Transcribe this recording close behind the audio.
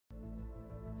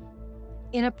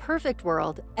In a perfect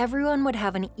world, everyone would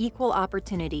have an equal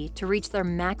opportunity to reach their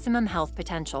maximum health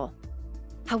potential.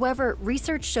 However,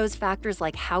 research shows factors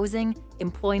like housing,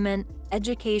 employment,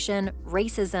 education,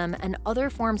 racism, and other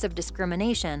forms of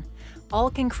discrimination all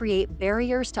can create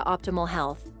barriers to optimal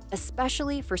health,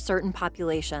 especially for certain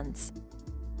populations.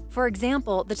 For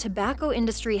example, the tobacco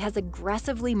industry has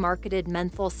aggressively marketed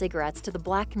menthol cigarettes to the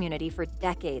Black community for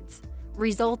decades,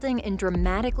 resulting in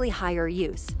dramatically higher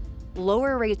use,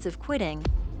 lower rates of quitting,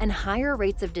 and higher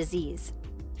rates of disease.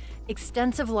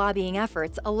 Extensive lobbying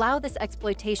efforts allow this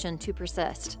exploitation to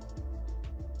persist.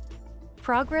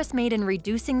 Progress made in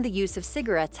reducing the use of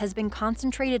cigarettes has been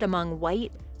concentrated among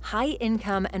white,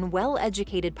 high-income, and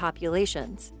well-educated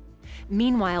populations.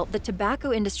 Meanwhile, the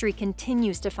tobacco industry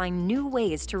continues to find new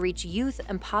ways to reach youth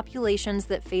and populations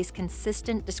that face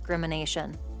consistent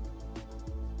discrimination.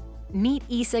 Meet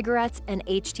e-cigarettes and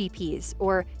HTPs,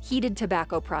 or heated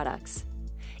tobacco products.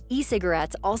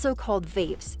 E-cigarettes, also called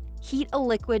vapes, heat a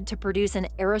liquid to produce an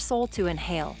aerosol to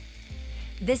inhale.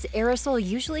 This aerosol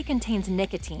usually contains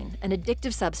nicotine, an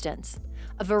addictive substance,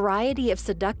 a variety of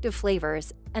seductive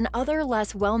flavors, and other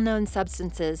less well-known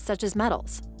substances such as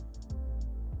metals.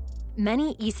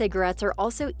 Many e-cigarettes are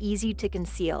also easy to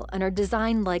conceal and are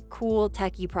designed like cool,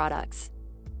 techie products.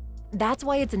 That's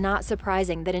why it's not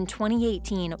surprising that in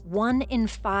 2018, 1 in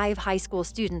 5 high school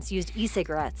students used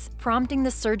e-cigarettes, prompting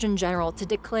the Surgeon General to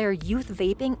declare youth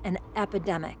vaping an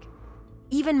epidemic.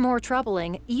 Even more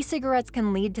troubling, e-cigarettes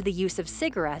can lead to the use of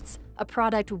cigarettes, a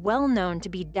product well known to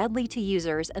be deadly to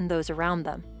users and those around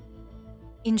them.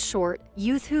 In short,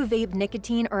 youth who vape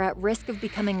nicotine are at risk of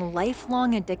becoming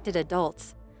lifelong addicted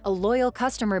adults, a loyal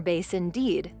customer base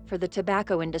indeed for the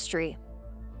tobacco industry.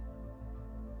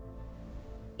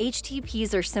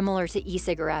 HTPs are similar to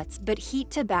e-cigarettes, but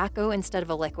heat tobacco instead of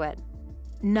a liquid.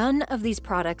 None of these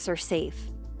products are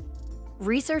safe.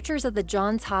 Researchers at the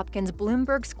Johns Hopkins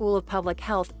Bloomberg School of Public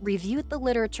Health reviewed the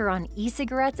literature on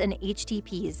e-cigarettes and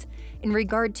HTPs in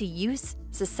regard to use,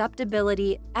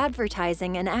 susceptibility,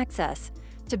 advertising, and access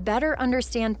to better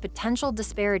understand potential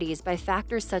disparities by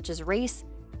factors such as race,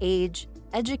 age,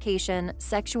 education,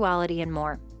 sexuality, and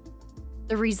more.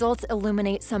 The results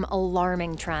illuminate some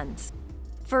alarming trends.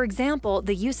 For example,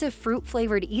 the use of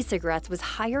fruit-flavored e-cigarettes was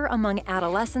higher among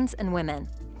adolescents and women.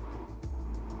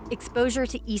 Exposure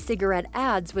to e-cigarette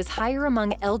ads was higher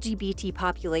among LGBT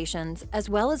populations, as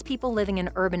well as people living in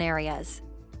urban areas.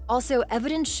 Also,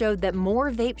 evidence showed that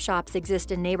more vape shops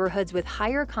exist in neighborhoods with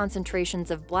higher concentrations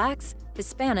of Blacks,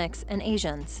 Hispanics, and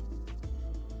Asians.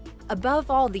 Above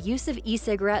all, the use of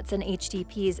e-cigarettes and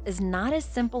HTPs is not as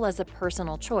simple as a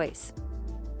personal choice.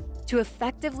 To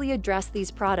effectively address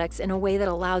these products in a way that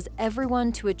allows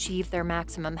everyone to achieve their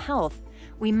maximum health,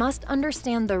 we must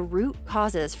understand the root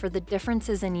causes for the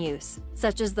differences in use,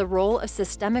 such as the role of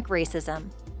systemic racism,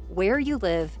 where you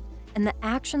live, and the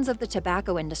actions of the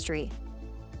tobacco industry.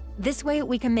 This way,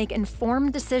 we can make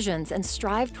informed decisions and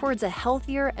strive towards a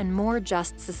healthier and more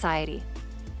just society.